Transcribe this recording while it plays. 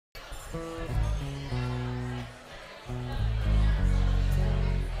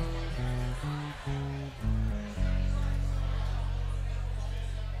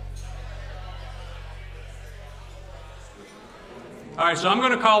All right, so I'm going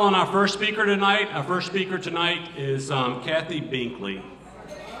to call on our first speaker tonight. Our first speaker tonight is Kathy Binkley.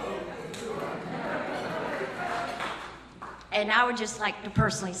 And I would just like to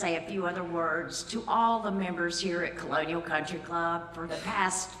personally say a few other words to all the members here at Colonial Country Club for the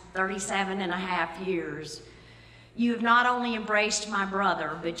past 37 and a half years. You have not only embraced my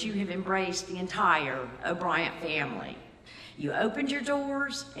brother, but you have embraced the entire O'Bryant family. You opened your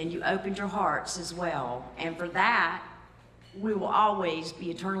doors and you opened your hearts as well. And for that, we will always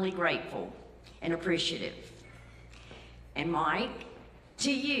be eternally grateful and appreciative. And Mike,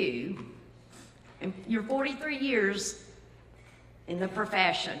 to you, in your 43 years in the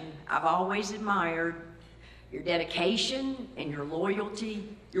profession, I've always admired your dedication and your loyalty,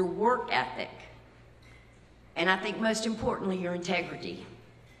 your work ethic, and I think most importantly, your integrity.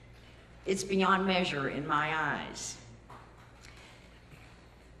 It's beyond measure in my eyes.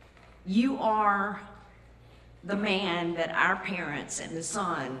 You are the man that our parents and the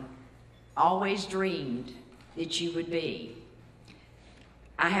son always dreamed that you would be.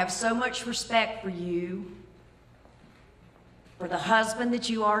 I have so much respect for you, for the husband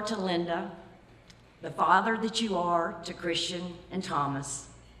that you are to Linda, the father that you are to Christian and Thomas,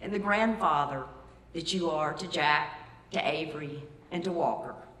 and the grandfather that you are to Jack, to Avery, and to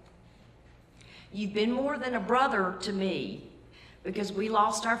Walker. You've been more than a brother to me because we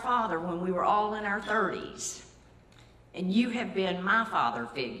lost our father when we were all in our 30s. And you have been my father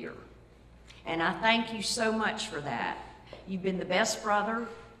figure. And I thank you so much for that. You've been the best brother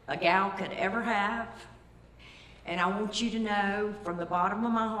a gal could ever have. And I want you to know from the bottom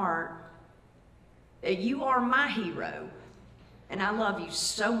of my heart that you are my hero. And I love you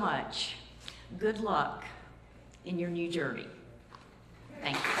so much. Good luck in your new journey.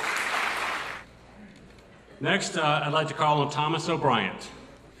 Thank you. Next, I'd like to call on Thomas O'Bryant.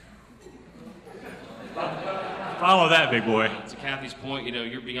 Follow that, big boy. To Kathy's point,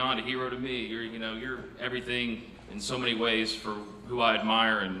 you're beyond a hero to me. You're everything in so many ways for who I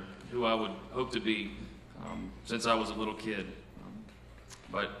admire and who I would hope to be since I was a little kid.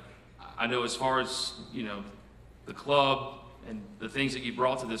 But I know as far as, the club and the things that you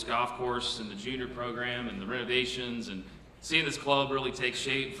brought to this golf course and the junior program and the renovations and seeing this club really take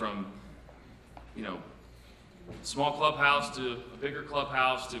shape from, small clubhouse to a bigger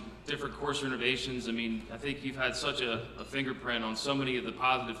clubhouse to different course renovations. I mean, I think you've had such a fingerprint on so many of the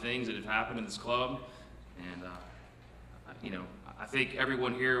positive things that have happened in this club. And, I think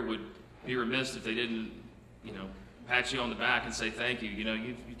everyone here would be remiss if they didn't, pat you on the back and say thank you.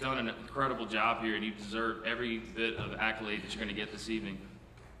 You've done an incredible job here and you deserve every bit of accolade that you're going to get this evening.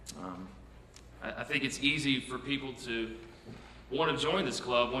 I think it's easy for people to want to join this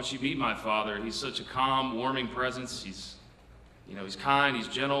club once you meet my father. He's such a calm, warming presence. He's kind, he's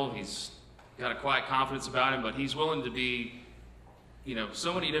gentle, he's got a quiet confidence about him, but he's willing to be,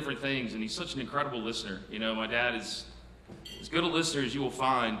 so many different things, and he's such an incredible listener. My dad is as good a listener as you will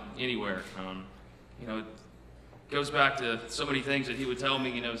find anywhere. It goes back to so many things that he would tell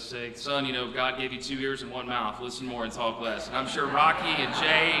me, say, son, God gave you 2 ears and 1 mouth, listen more and talk less. And I'm sure Rocky and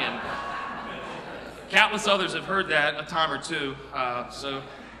Jay and countless others have heard that a time or two, so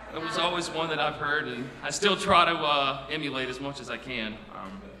it was always one that I've heard, and I still try to emulate as much as I can.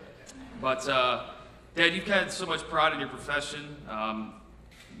 But Dad, you've had so much pride in your profession.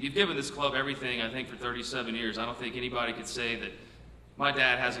 You've given this club everything, I think, for 37 years. I don't think anybody could say that my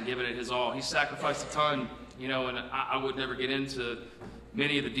dad hasn't given it his all. He sacrificed a ton, and I would never get into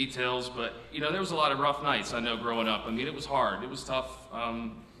many of the details, but, there was a lot of rough nights, I know, growing up. I mean, it was hard. It was tough.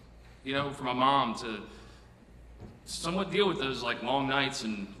 For my mom to somewhat deal with those like long nights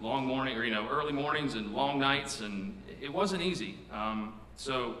and long morning, or early mornings and long nights, and it wasn't easy.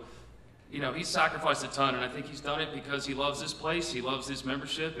 So, he's sacrificed a ton, and I think he's done it because he loves this place, he loves this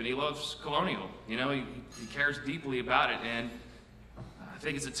membership, and he loves Colonial. He cares deeply about it, and I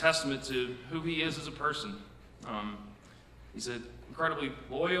think it's a testament to who he is as a person. He's incredibly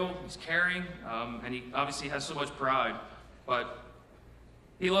loyal, he's caring, and he obviously has so much pride, but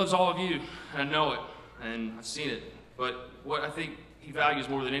he loves all of you, and I know it, and I've seen it. But what I think he values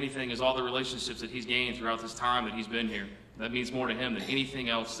more than anything is all the relationships that he's gained throughout this time that he's been here. That means more to him than anything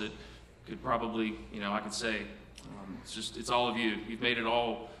else that could probably, I could say. It's all of you. You've made it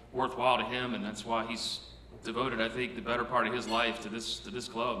all worthwhile to him, and that's why he's devoted, I think, the better part of his life to this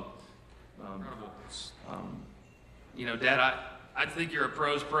club. Dad, I think you're a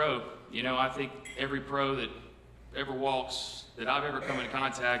pro's pro. I think every pro that ever walks, that I've ever come into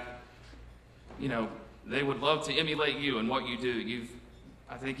contact, they would love to emulate you and what you do.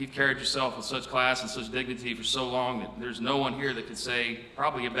 I think you've carried yourself with such class and such dignity for so long that there's no one here that could say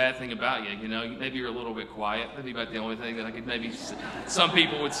probably a bad thing about you. You know, maybe you're a little bit quiet. Maybe about the only thing that I could maybe, some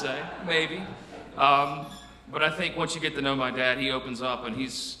people would say, maybe. But I think once you get to know my dad, he opens up and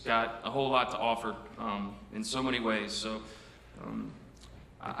he's got a whole lot to offer in so many ways. So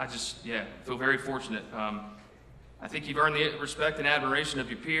I just, yeah, feel very fortunate. I think you've earned the respect and admiration of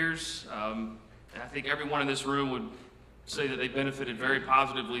your peers. And I think everyone in this room would say that they benefited very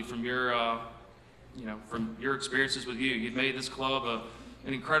positively from your, from your experiences with you. You've made this club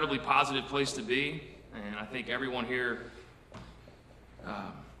an incredibly positive place to be, and I think everyone here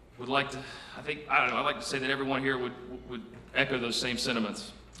would like to. I'd like to say that everyone here would echo those same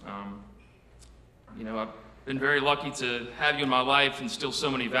sentiments. I've been very lucky to have you in my life and instill so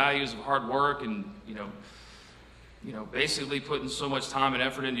many values of hard work and basically putting so much time and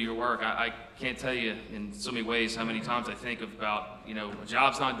effort into your work. I can't tell you in so many ways how many times I think about, a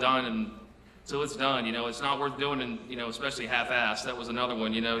job's not done until it's done. It's not worth doing, and, especially half-assed. That was another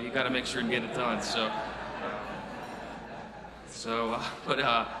one, you got to make sure and get it done.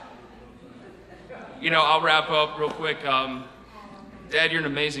 I'll wrap up real quick. Dad, you're an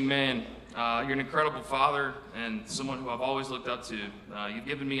amazing man. You're an incredible father and someone who I've always looked up to. You've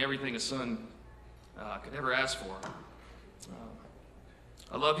given me everything a son could ever ask for.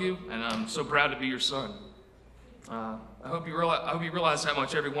 I love you, and I'm so proud to be your son. I hope you realize how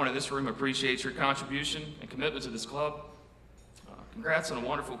much everyone in this room appreciates your contribution and commitment to this club. Congrats on a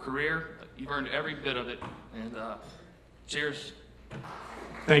wonderful career. You've earned every bit of it, and cheers.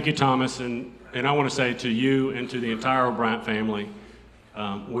 Thank you, Thomas, and I want to say to you and to the entire O'Brien family,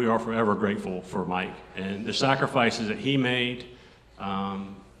 we are forever grateful for Mike and the sacrifices that he made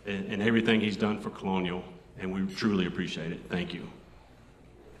and everything he's done for Colonial, and we truly appreciate it. Thank you.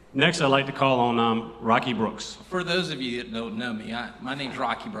 Next, I'd like to call on Rocky Brooks. For those of you that don't know me, my name's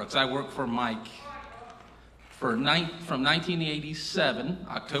Rocky Brooks. I worked for Mike from 1987,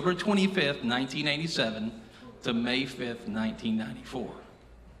 October 25th, 1987, to May 5th, 1994.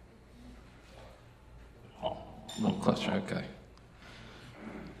 Oh, a little closer, okay.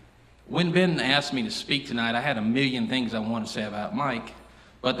 When Ben asked me to speak tonight, I had a million things I wanted to say about Mike,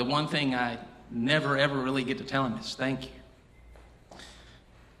 but the one thing I never, ever really get to tell him is thank you.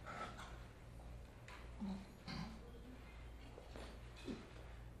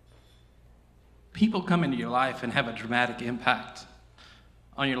 People come into your life and have a dramatic impact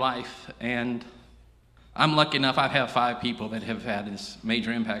on your life, and I'm lucky enough I have 5 people that have had this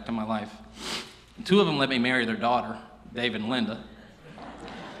major impact on my life. 2 of them let me marry their daughter, Dave and Linda.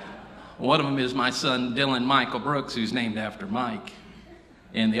 One of them is my son, Dylan Michael Brooks, who's named after Mike.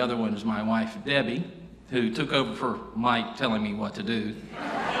 And the other one is my wife, Debbie, who took over for Mike telling me what to do.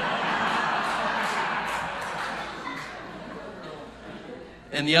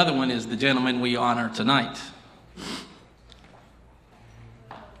 And the other one is the gentleman we honor tonight.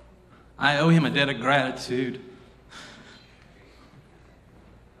 I owe him a debt of gratitude.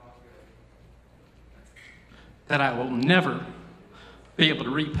 That I will never be able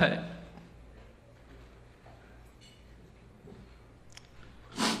to repay.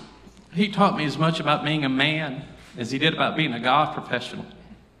 He taught me as much about being a man as he did about being a golf professional.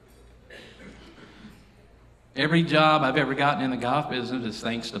 Every job I've ever gotten in the golf business is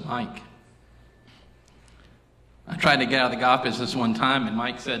thanks to Mike. I tried to get out of the golf business one time, and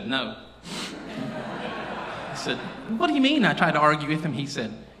Mike said no. I said, what do you mean? I tried to argue with him. He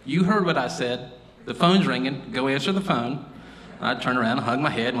said, you heard what I said. The phone's ringing. Go answer the phone. I'd turn around and hug my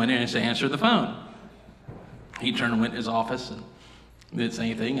head, went in and said, answer the phone. He turned and went in his office and didn't say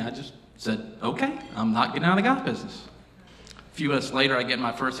anything. I just said, okay, I'm not getting out of the golf business. A few months later, I get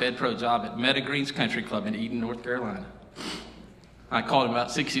my first head pro job at Meadow Greens Country Club in Eden, North Carolina. I called him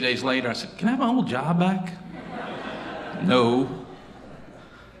about 60 days later. I said, can I have my old job back? No.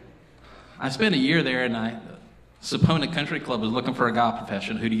 I spent a year there, and Sapona Country Club was looking for a golf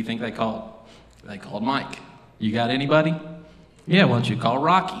professional. Who do you think they called? They called Mike. You got anybody? Yeah, why don't you call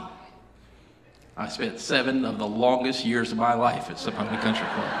Rocky? I spent 7 of the longest years of my life at Sapona Country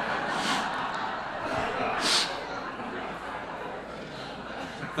Club.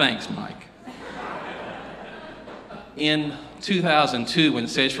 Thanks, Mike. In 2002, when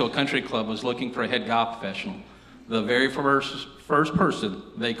Sedgefield Country Club was looking for a head golf professional, the very first person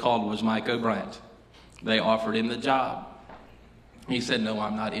they called was Mike O'Brien. They offered him the job. He said, no,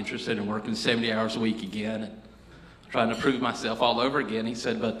 I'm not interested in working 70 hours a week again and trying to prove myself all over again. He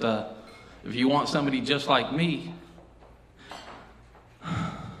said, but if you want somebody just like me,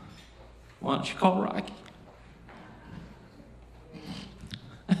 why don't you call Rocky?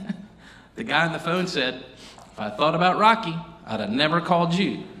 The guy on the phone said, if I thought about Rocky, I'd have never called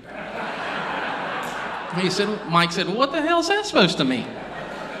you. Mike said, well, what the hell's that supposed to mean?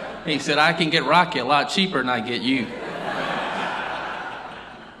 He said, I can get Rocky a lot cheaper than I get you.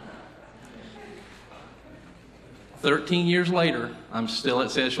 "13 years later, I'm still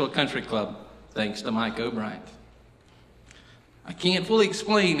at Sedgefield Country Club, thanks to Mike O'Bryant. I can't fully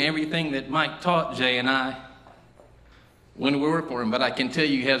explain everything that Mike taught Jay and I when we worked for him, but I can tell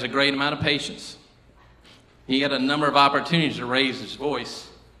you he has a great amount of patience. He had a number of opportunities to raise his voice,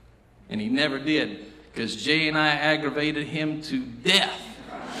 and he never did, because Jay and I aggravated him to death.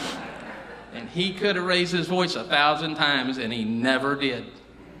 And he could have raised his voice 1,000 times, and he never did.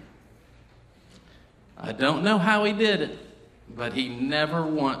 I don't know how he did it, but he never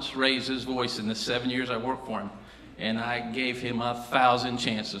once raised his voice in the 7 years I worked for him. And I gave him 1,000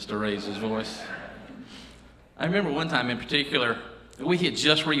 chances to raise his voice. I remember one time in particular, we had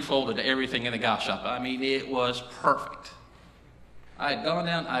just refolded everything in the golf shop. I mean, it was perfect. I had gone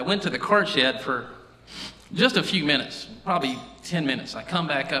down, I went to the cart shed for just a few minutes, probably 10 minutes. I come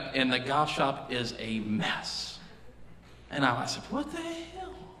back up and the golf shop is a mess. And I said, what the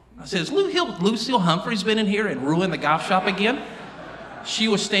hell? I said, has Lucille Humphreys been in here and ruined the golf shop again? She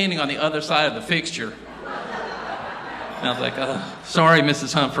was standing on the other side of the fixture. And I was like, sorry,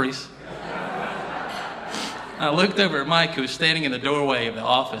 Mrs. Humphreys. I looked over at Mike, who was standing in the doorway of the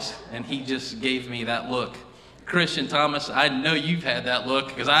office, and he just gave me that look. Christian Thomas, I know you've had that look,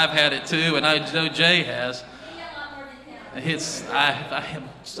 because I've had it too, and I know Jay has. I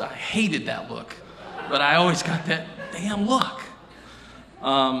hated that look, but I always got that damn look.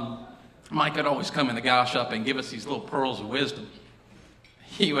 Mike would always come in the golf shop and give us these little pearls of wisdom.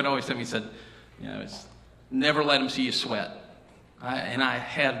 He would always tell me, he said, never let him see you sweat. And I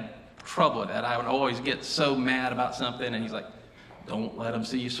had trouble with that. I would always get so mad about something, and he's like, don't let them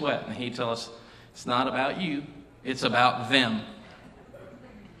see you sweat. And he'd tell us, it's not about you, it's about them.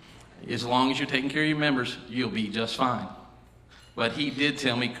 As long as you're taking care of your members, you'll be just fine. But he did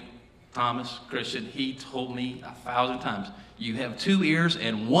tell me, Thomas, Christian, he told me 1,000 times, you have 2 ears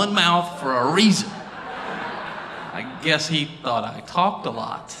and 1 mouth for a reason. I guess he thought I talked a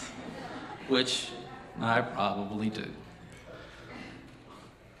lot, which I probably do.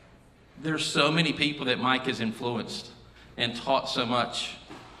 There's so many people that Mike has influenced and taught so much,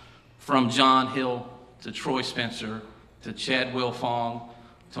 from John Hill to Troy Spencer to Chad Wilfong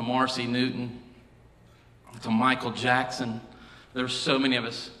to Marcy Newton to Michael Jackson. There's so many of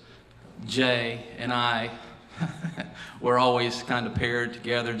us. Jay and I were always kind of paired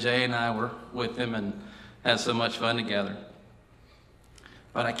together. Jay and I were with him and had so much fun together.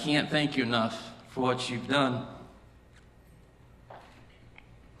 But I can't thank you enough for what you've done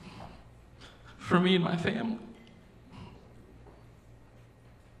for me and my family.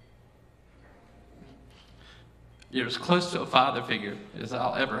 You're as close to a father figure as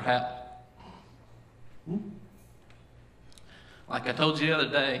I'll ever have. Like I told you the other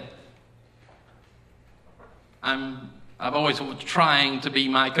day, I've always been trying to be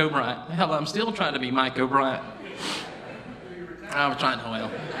Mike O'Bryant. Hell, I'm still trying to be Mike O'Bryant. I was trying to, well.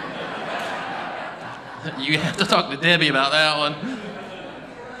 You have to talk to Debbie about that one.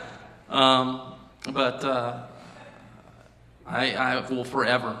 I will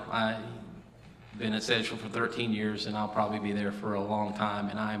forever. I've been at Sedgefield for 13 years, and I'll probably be there for a long time.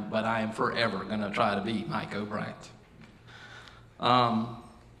 But I am forever going to try to be Mike O'Bryant.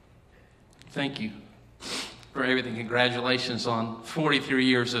 Thank you for everything. Congratulations on 43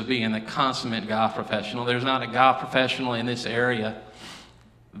 years of being a consummate golf professional. There's not a golf professional in this area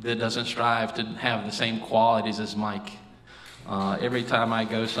that doesn't strive to have the same qualities as Mike. Every time I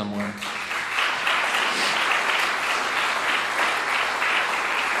go somewhere.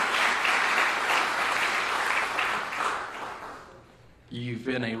 You've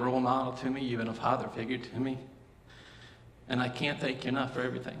been a role model to me. You've been a father figure to me. And I can't thank you enough for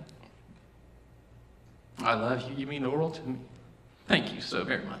everything. I love you. You mean the world to me. Thank you so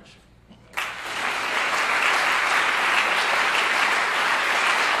very much.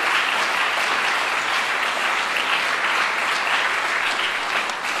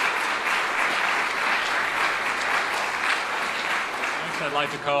 Next, I'd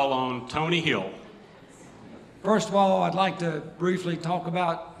like to call on Tony Hill. First of all, I'd like to briefly talk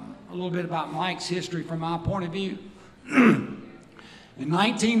about a little bit about Mike's history from my point of view. In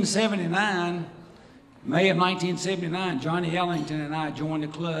 1979, May of 1979, Johnny Ellington and I joined the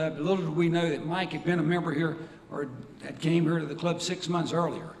club. Little did we know that Mike had been a member here, or had came here to the club 6 months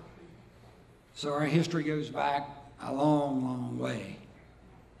earlier. So our history goes back a long, long way.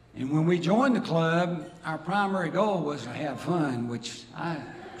 And when we joined the club, our primary goal was to have fun, which I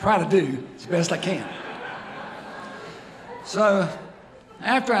try to do as best I can. So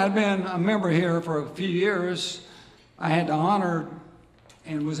after I'd been a member here for a few years, I had the honor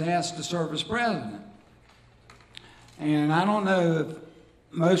and was asked to serve as president. And I don't know if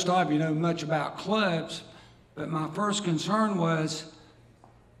most of you know much about clubs, but my first concern was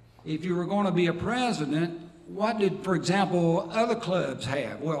if you were going to be a president, what did, for example, other clubs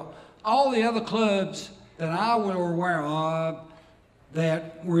have? Well, all the other clubs that I were aware of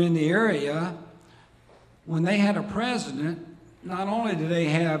that were in the area, when they had a president, not only did they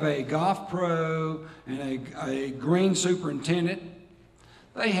have a golf pro and a green superintendent,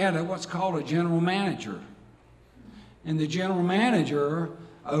 they had what's called a general manager. And the general manager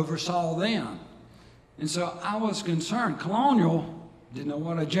oversaw them. And so I was concerned. Colonial didn't know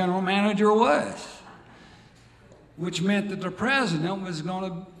what a general manager was, which meant that the president was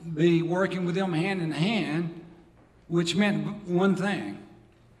going to be working with them hand in hand, which meant one thing.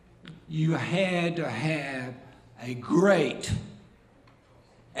 You had to have a great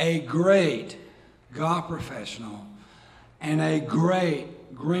golf professional and a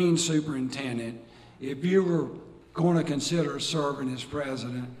great green superintendent if you were going to consider serving as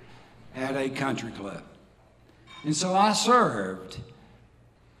president at a country club. And so I served,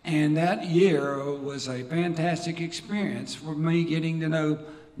 and that year was a fantastic experience for me getting to know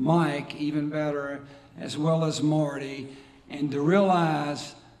Mike even better, as well as Marty, and to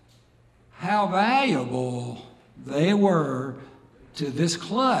realize how valuable they were to this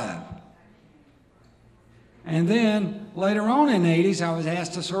club. And then later on in the 80s, I was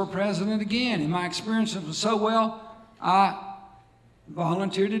asked to serve president again. And my experience was so well, I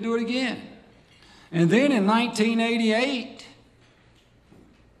volunteered to do it again. And then in 1988,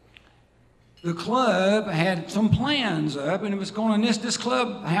 the club had some plans up, and it was going to, this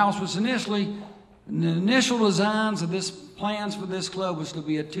clubhouse was initially, the initial designs of this plans for this club was to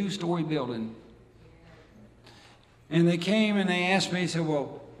be a 2-story building. And they came and they asked me, they said,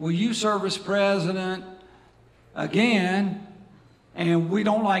 well, will you serve as president again? And we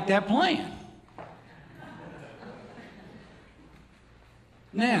don't like that plan.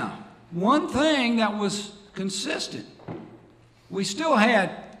 Now, one thing that was consistent, we still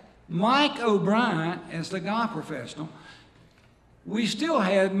had Mike O'Brien as the golf professional. We still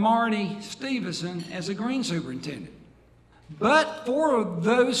had Marty Stevenson as a green superintendent. But for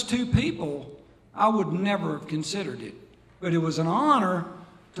those two people, I would never have considered it. But it was an honor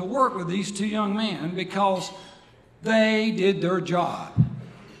to work with these two young men because they did their job.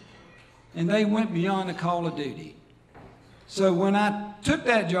 And they went beyond the call of duty. So when I took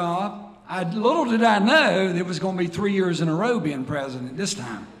that job, little did I know that it was going to be 3 years in a row being president this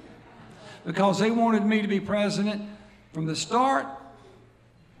time. Because they wanted me to be president from the start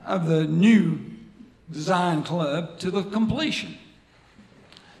of the new design club to the completion.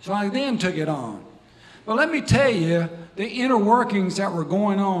 So I then took it on. But let me tell you the inner workings that were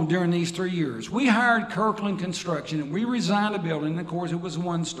going on during these 3 years. We hired Kirkland Construction and we resigned the building. Of course, it was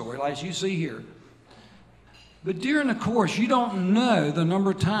 1 story, like you see here. But during the course, you don't know the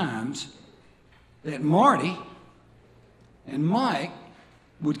number of times that Marty and Mike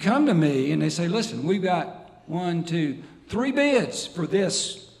would come to me and they say, listen, we've got 1, 2, 3 bids for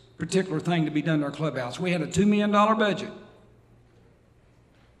this particular thing to be done in our clubhouse. We had a $2 million budget.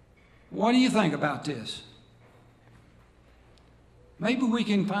 What do you think about this? Maybe we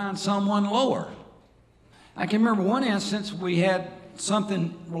can find someone lower. I can remember one instance we had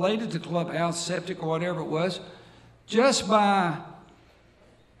something related to clubhouse, septic or whatever it was, just by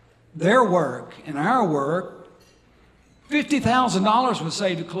their work and our work, $50,000 was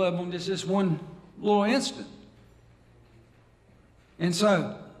saved to the club on just this one little instant. And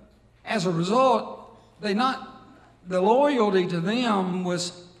so, as a result, the loyalty to them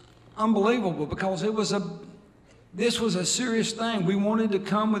was unbelievable because this was a serious thing. We wanted to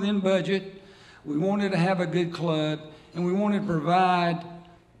come within budget, we wanted to have a good club, and we wanted to provide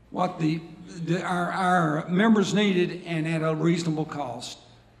what our members needed and at a reasonable cost.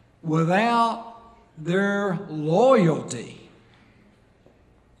 Without their loyalty,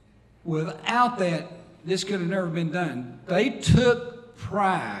 without that, this could have never been done. They took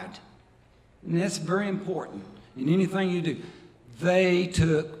pride, and that's very important in anything you do. They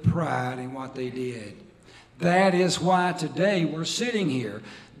took pride in what they did. That is why today we're sitting here.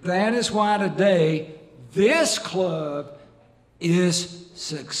 That is why today this club is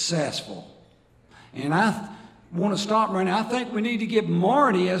successful. And I want to stop right now. I think we need to give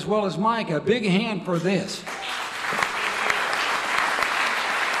Marty as well as Mike a big hand for this.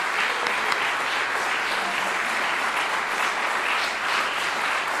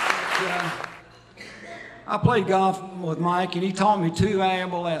 I played golf with Mike, and he taught me 2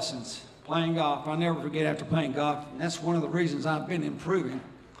 valuable lessons. playing golf. I'll never forget after playing golf, and that's one of the reasons I've been improving.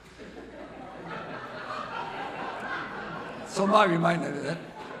 Some of you might know that.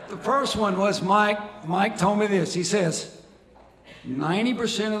 The first one was Mike. Mike told me this. He says,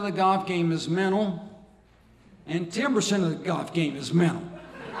 90% of the golf game is mental, and 10% of the golf game is mental.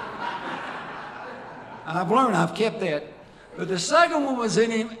 And I've learned, I've kept that. But the second one was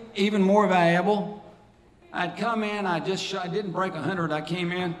even more valuable. I'd come in, I didn't break 100. I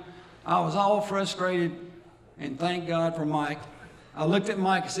came in, I was all frustrated, and thank God for Mike. I looked at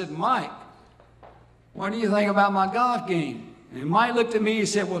Mike and said, Mike, what do you think about my golf game? And Mike looked at me and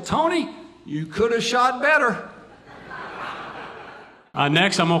said, well, Tony, you could have shot better.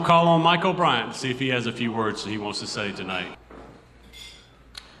 Next, I'm going to call on Michael Bryant to see if he has a few words he wants to say tonight.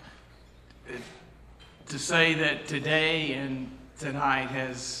 To say that today and tonight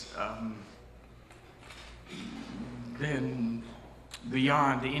has been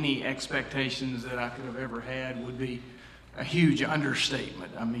beyond any expectations that I could have ever had would be a huge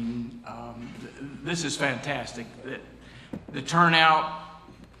understatement. I mean, this is fantastic. The turnout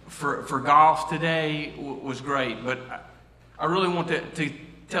for golf today was great, but I really want to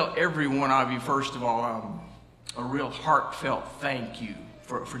tell every one of you, first of all, a real heartfelt thank you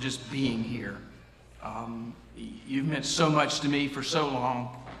for just being here. You've meant so much to me for so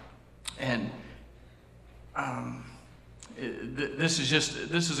long, and this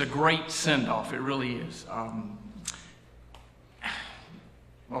is a great send-off. It really is.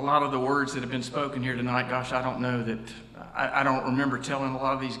 A lot of the words that have been spoken here tonight, gosh, I don't know that, I don't remember telling a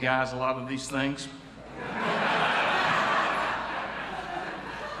lot of these guys a lot of these things.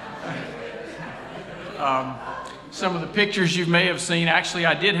 Some of the pictures you may have seen, actually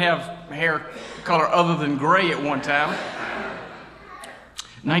I did have hair color other than gray at one time.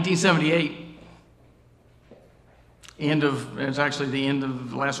 1978, it was actually the end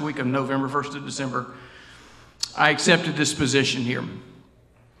of the last week of November, 1st of December, I accepted this position here.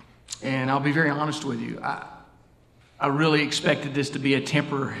 And I'll be very honest with you, I really expected this to be a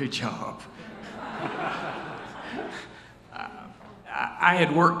temporary job. I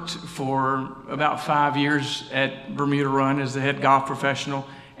had worked for about 5 years at Bermuda Run as the head golf professional,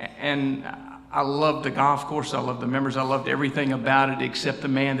 and I loved the golf course, I loved the members, I loved everything about it except the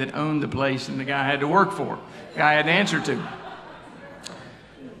man that owned the place and the guy I had to work for, the guy I had to answer to.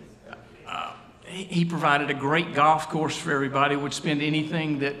 He provided a great golf course for everybody, would spend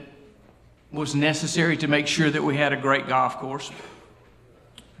anything that was necessary to make sure that we had a great golf course.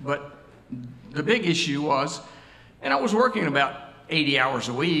 But the big issue was, and I was working about 80 hours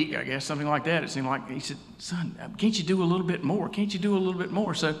a week, I guess, something like that. It seemed like, he said, son, can't you do a little bit more? Can't you do a little bit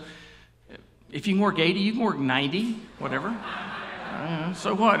more? So if you can work 80, you can work 90, whatever.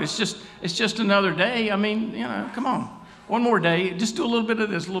 So what? It's just another day. I mean, you know, come on. One more day, just do a little bit of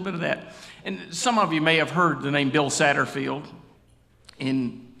this, a little bit of that. And some of you may have heard the name Bill Satterfield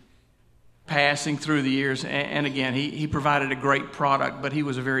in passing through the years. And again, he provided a great product, but he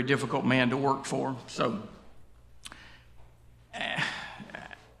was a very difficult man to work for. So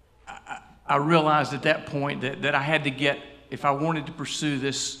I realized at that point that I had to get, if I wanted to pursue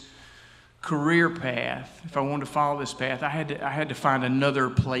this career path, if I wanted to follow this path, I had to find another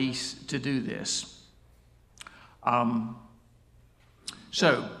place to do this.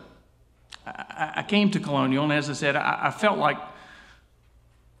 So I came to Colonial, and as I said, I felt like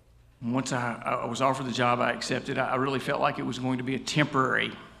once I was offered the job, I accepted. I really felt like it was going to be a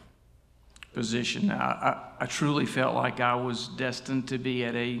temporary position. I truly felt like I was destined to be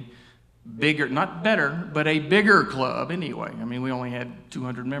at a bigger, not better, but a bigger club anyway. I mean, we only had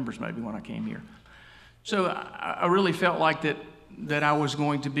 200 members maybe when I came here. So I really felt like that I was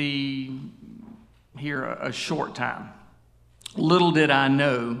going to be here a short time. Little did I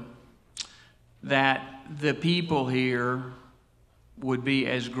know that the people here would be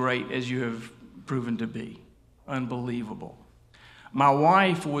as great as you have proven to be. Unbelievable. My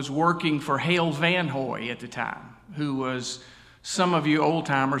wife was working for Hale Van Hoy at the time, who was, some of you old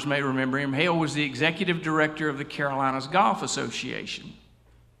timers may remember him. Hale was the executive director of the Carolinas Golf Association.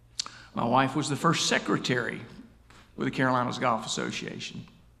 My wife was the first secretary with the Carolinas Golf Association.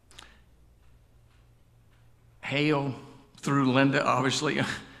 Hale, through Linda, obviously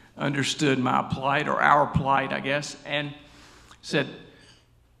understood my plight, or our plight, I guess, and said,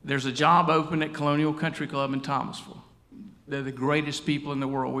 there's a job open at Colonial Country Club in Thomasville. They're the greatest people in the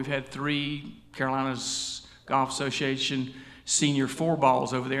world. We've had 3 Carolinas Golf Association senior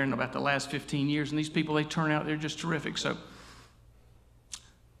 4-balls over there in about the last 15 years, and these people, they turn out, they're just terrific. So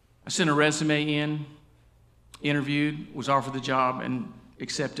I sent a resume in, interviewed, was offered the job, and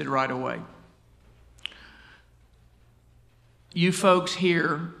accepted right away. You folks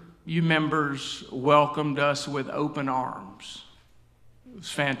here, you members welcomed us with open arms. It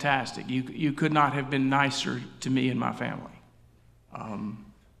was fantastic. You could not have been nicer to me and my family.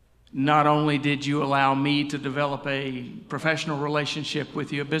 Not only did you allow me to develop a professional relationship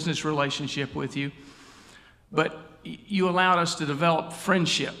with you, a business relationship with you, but you allowed us to develop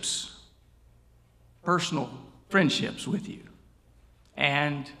friendships, personal friendships with you.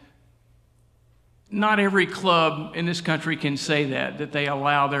 And not every club in this country can say that they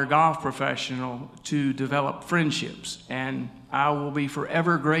allow their golf professional to develop friendships. And I will be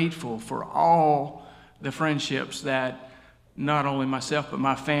forever grateful for all the friendships that not only myself but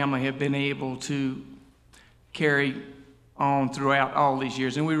my family have been able to carry on throughout all these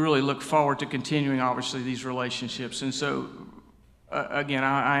years. And we really look forward to continuing, obviously, these relationships. And so, again,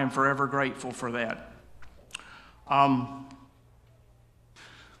 I am forever grateful for that.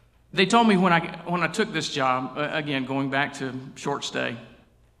 They told me when I took this job, again, going back to short stay,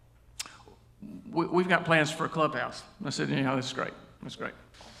 we've got plans for a clubhouse. I said, this is great. That's great.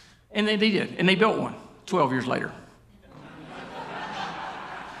 And they did. And they built one 12 years later.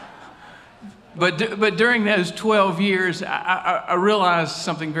 But during those 12 years, I realized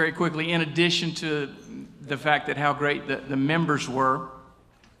something very quickly. In addition to the fact that how great the members were,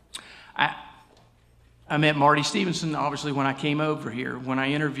 I met Marty Stevenson, obviously, when I came over here, when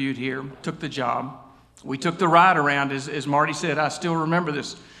I interviewed here, took the job. We took the ride around, as Marty said. I still remember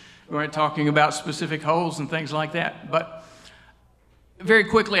this. We weren't talking about specific holes and things like that. But very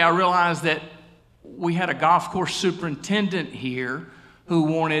quickly, I realized that we had a golf course superintendent here who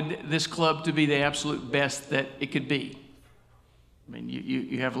wanted this club to be the absolute best that it could be. I mean,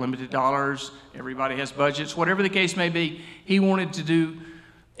 you have limited dollars, everybody has budgets, whatever the case may be. He wanted to do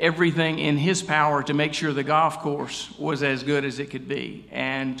everything in his power to make sure the golf course was as good as it could be.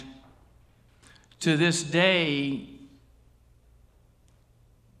 And to this day,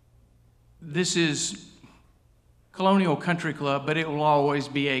 this is Colonial Country Club, but it will always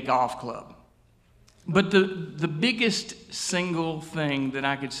be a golf club. But the biggest single thing that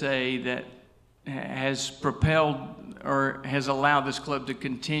I could say that has propelled or has allowed this club to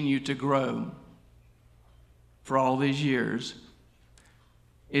continue to grow for all these years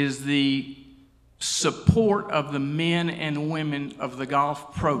is the support of the men and women of the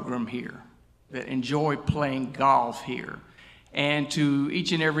golf program here that enjoy playing golf here. And to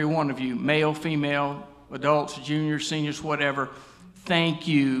each and every one of you, male, female, adults, juniors, seniors, whatever, thank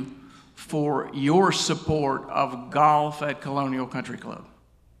you for your support of golf at Colonial Country Club.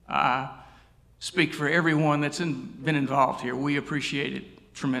 I speak for everyone that's been involved here. We appreciate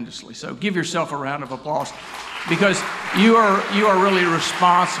it tremendously. So give yourself a round of applause because you are really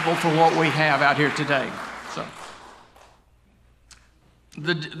responsible for what we have out here today. So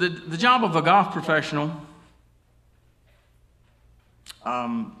the job of a golf professional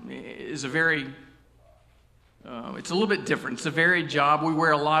is a very it's a little bit different. It's a varied job. We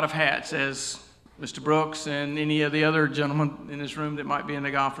wear a lot of hats, as Mr. Brooks and any of the other gentlemen in this room that might be in the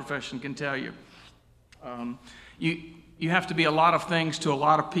golf profession can tell you. You have to be a lot of things to a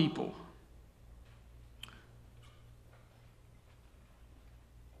lot of people.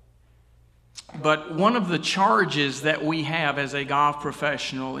 But one of the charges that we have as a golf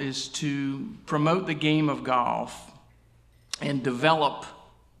professional is to promote the game of golf and develop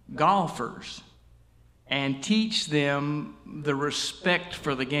golfers and teach them the respect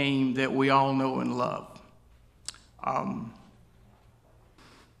for the game that we all know and love.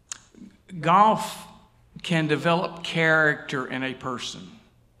 Golf can develop character in a person.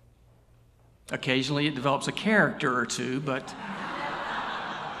 Occasionally it develops a character or two, but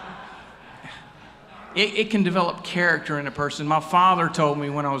it can develop character in a person. My father told me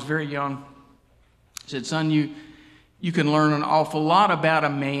when I was very young, he said, son, you can learn an awful lot about a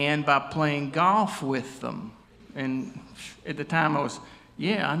man by playing golf with them. And at the time I was,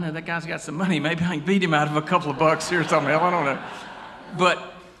 I know that guy's got some money. Maybe I can beat him out of a couple of bucks here or something. I don't know. But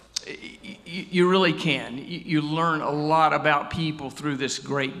you really can. You learn a lot about people through this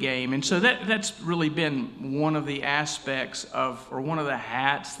great game. And so that's really been one of the aspects of, or one of the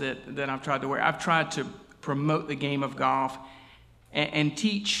hats that I've tried to wear. I've tried to promote the game of golf and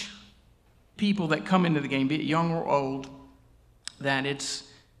teach people that come into the game, be it young or old, that it's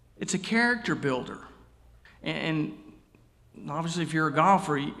a character builder. And obviously if you're a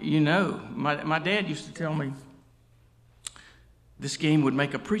golfer, you know. My dad used to tell me this game would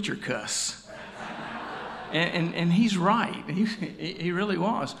make a preacher cuss. And he's right. He really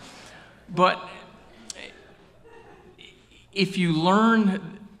was. But if you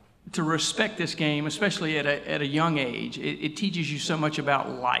learn to respect this game, especially at a young age, it teaches you so much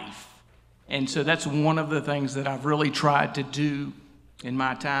about life. And so that's one of the things that I've really tried to do in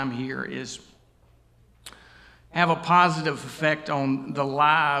my time here is have a positive effect on the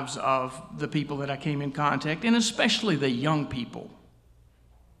lives of the people that I came in contact, and especially the young people.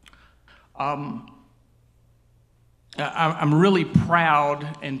 I'm really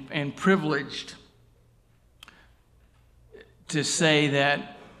proud and privileged to say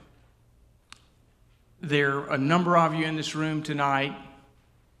that there are a number of you in this room tonight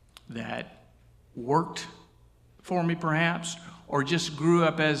that worked for me perhaps, or just grew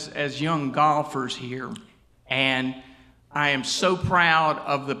up as young golfers here. And I am so proud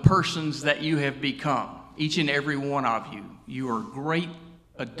of the persons that you have become, each and every one of you. You are great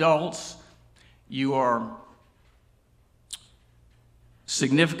adults. You are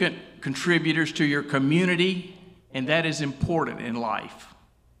significant contributors to your community, and that is important in life.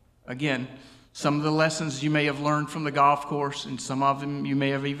 Again, some of the lessons you may have learned from the golf course, and some of them you may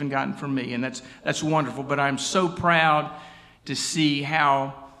have even gotten from me, and that's wonderful. But I'm so proud to see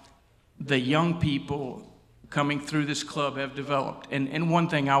how the young people coming through this club have developed. And one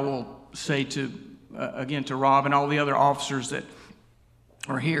thing I will say to, again, to Rob and all the other officers that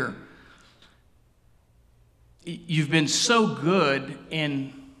are here, you've been so good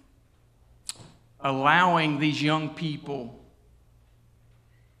in allowing these young people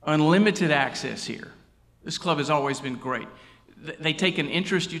unlimited access here. This club has always been great. They take an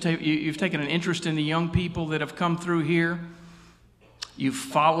interest, you've taken an interest in the young people that have come through here. You've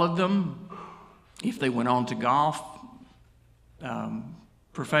followed them. If they went on to golf,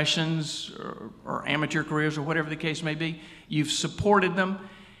 professions, or amateur careers, or whatever the case may be, you've supported them,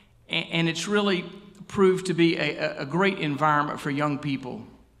 and it's really proved to be a great environment for young people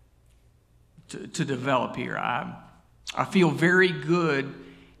to develop here. I feel very good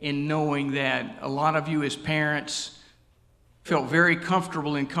in knowing that a lot of you as parents felt very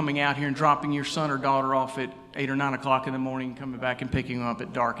comfortable in coming out here and dropping your son or daughter off at 8 or 9 o'clock in the morning, coming back and picking them up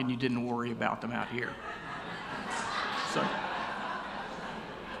at dark, and you didn't worry about them out here. So,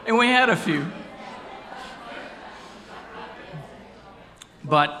 and we had a few.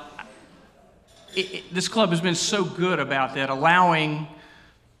 But this club has been so good about that, allowing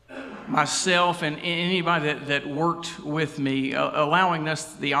myself and anybody that worked with me, allowing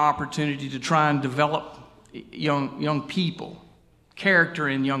us the opportunity to try and develop young people, character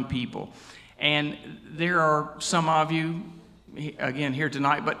in young people. And there are some of you, again, here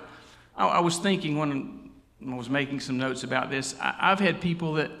tonight, but I was thinking when I was making some notes about this, I've had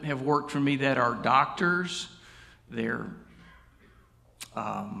people that have worked for me that are doctors, there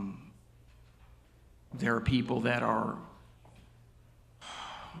are people that are,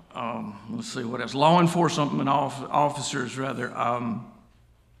 let's see what else, law enforcement officers,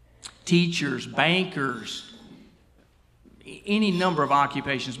 teachers, bankers, any number of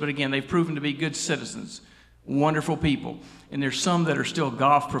occupations. But again, they've proven to be good citizens, wonderful people. And there's some that are still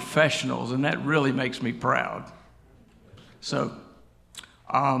golf professionals, and that really makes me proud. So,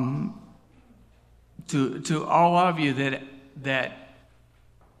 to all of you that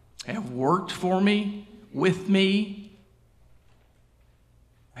have worked for me, with me,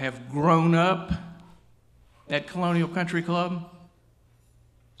 have grown up at Colonial Country Club,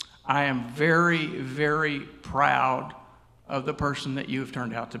 I am very, very proud of the person that you have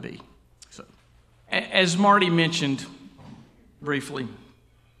turned out to be. So, as Marty mentioned briefly,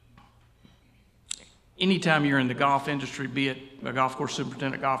 anytime you're in the golf industry, be it a golf course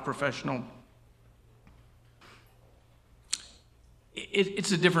superintendent, golf professional,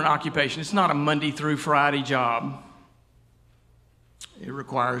 it's a different occupation. It's not a Monday through Friday job. It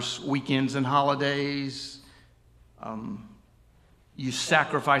requires weekends and holidays. You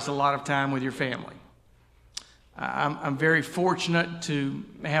sacrifice a lot of time with your family. I'm very fortunate to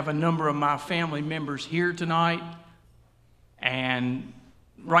have a number of my family members here tonight. And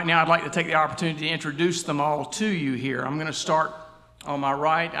right now I'd like to take the opportunity to introduce them all to you here. I'm going to start on my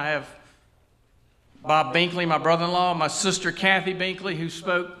right. I have Bob Binkley, my brother-in-law, my sister Kathy Binkley, who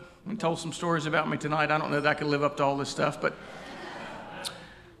spoke and told some stories about me tonight. I don't know that I could live up to all this stuff, but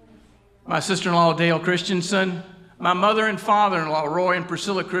my sister-in-law Dale Christensen, my mother and father-in-law Roy and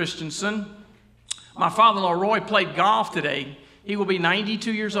Priscilla Christensen. My father-in-law Roy played golf today. He will be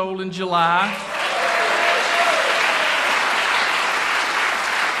 92 years old in July.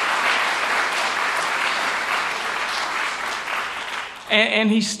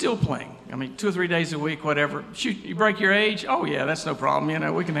 And he's still playing. I mean, 2 or 3 days a week, whatever. Shoot, you break your age? Oh, yeah, that's no problem. You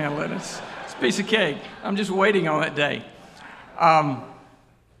know, we can handle it. It's a piece of cake. I'm just waiting on that day.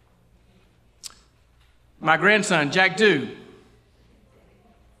 My grandson, Jack Dew.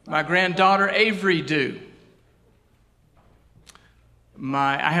 My granddaughter, Avery Dew.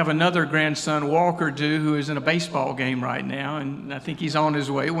 I have another grandson, Walker Dew, who is in a baseball game right now, and I think he's on his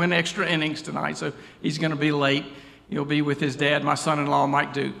way. Went extra innings tonight, so he's going to be late. He'll be with his dad, my son-in-law,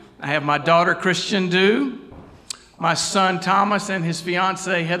 Mike Dew. I have my daughter, Christian Dew, my son, Thomas, and his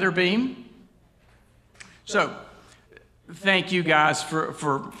fiancee, Heather Beam. So, thank you guys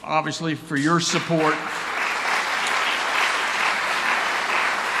for obviously for your support.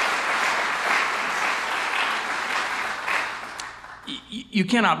 You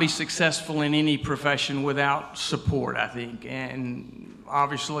cannot be successful in any profession without support, I think. And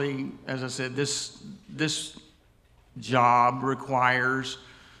obviously, as I said, this job requires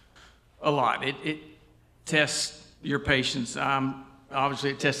a lot. It tests your patience. Obviously,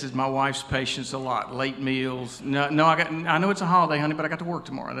 it tested my wife's patience a lot. Late meals. No, I know it's a holiday, honey, but I got to work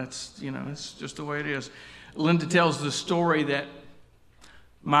tomorrow. That's just the way it is. Linda tells the story that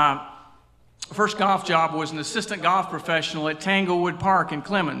my first golf job was an assistant golf professional at Tanglewood Park in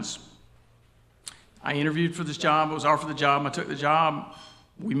Clemens. I interviewed for this job. I was offered the job. I took the job.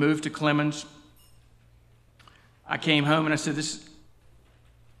 We moved to Clemens. I came home and I said,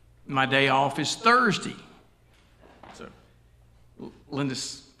 my day off is Thursday. So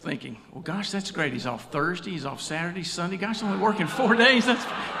Linda's thinking, well, gosh, that's great. He's off Thursday. He's off Saturday, Sunday. Gosh, only working 4 days.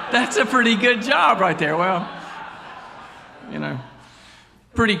 That's a pretty good job right there. Well,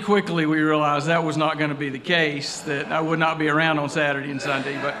 pretty quickly we realized that was not going to be the case, that I would not be around on Saturday and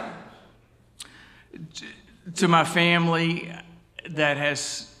Sunday. But to my family that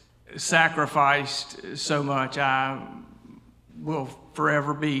has sacrificed so much, I will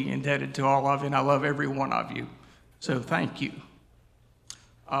forever be indebted to all of you, and I love every one of you. So thank you.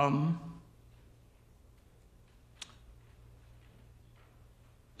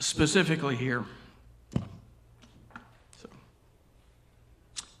 Specifically here,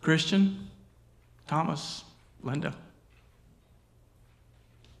 Christian, Thomas, Linda.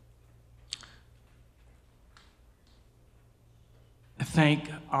 Thank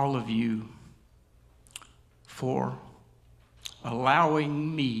all of you for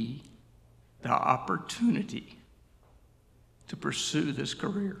allowing me the opportunity to pursue this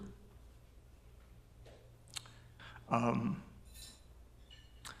career. I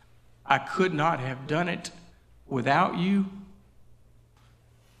could not have done it without you.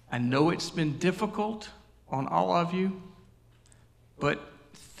 I know it's been difficult on all of you, but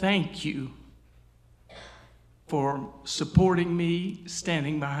thank you for supporting me,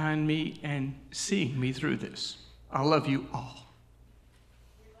 standing behind me, and seeing me through this. I love you all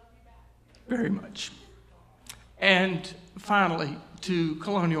very much. And finally, to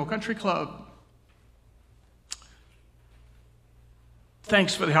Colonial Country Club,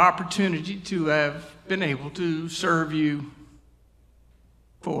 thanks for the opportunity to have been able to serve you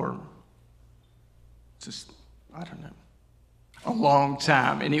for just, I don't know, a long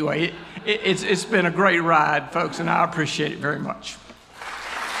time. Anyway, it's been a great ride, folks, and I appreciate it very much.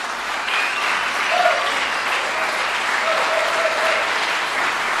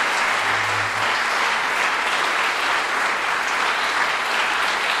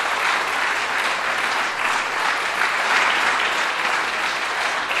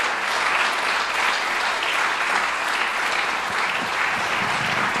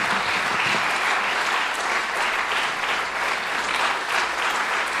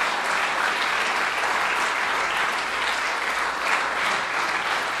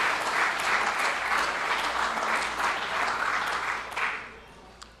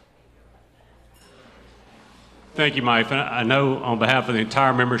 Thank you, Mike. I know on behalf of the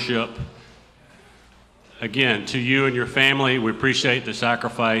entire membership, again, to you and your family, we appreciate the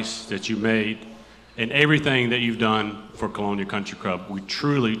sacrifice that you made and everything that you've done for Colonial Country Club. We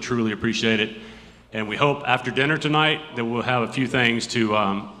truly, truly appreciate it. And we hope after dinner tonight that we'll have a few things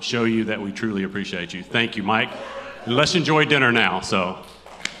to show you that we truly appreciate you. Thank you, Mike. And let's enjoy dinner now. So.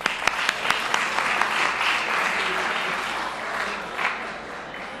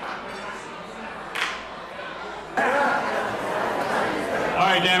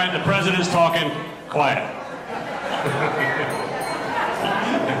 All right, damn it, the president's talking. Quiet.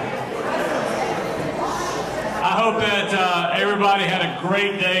 I hope that everybody had a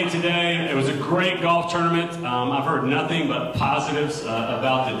great day today. It was a great golf tournament. I've heard nothing but positives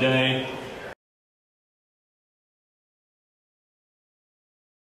about the day.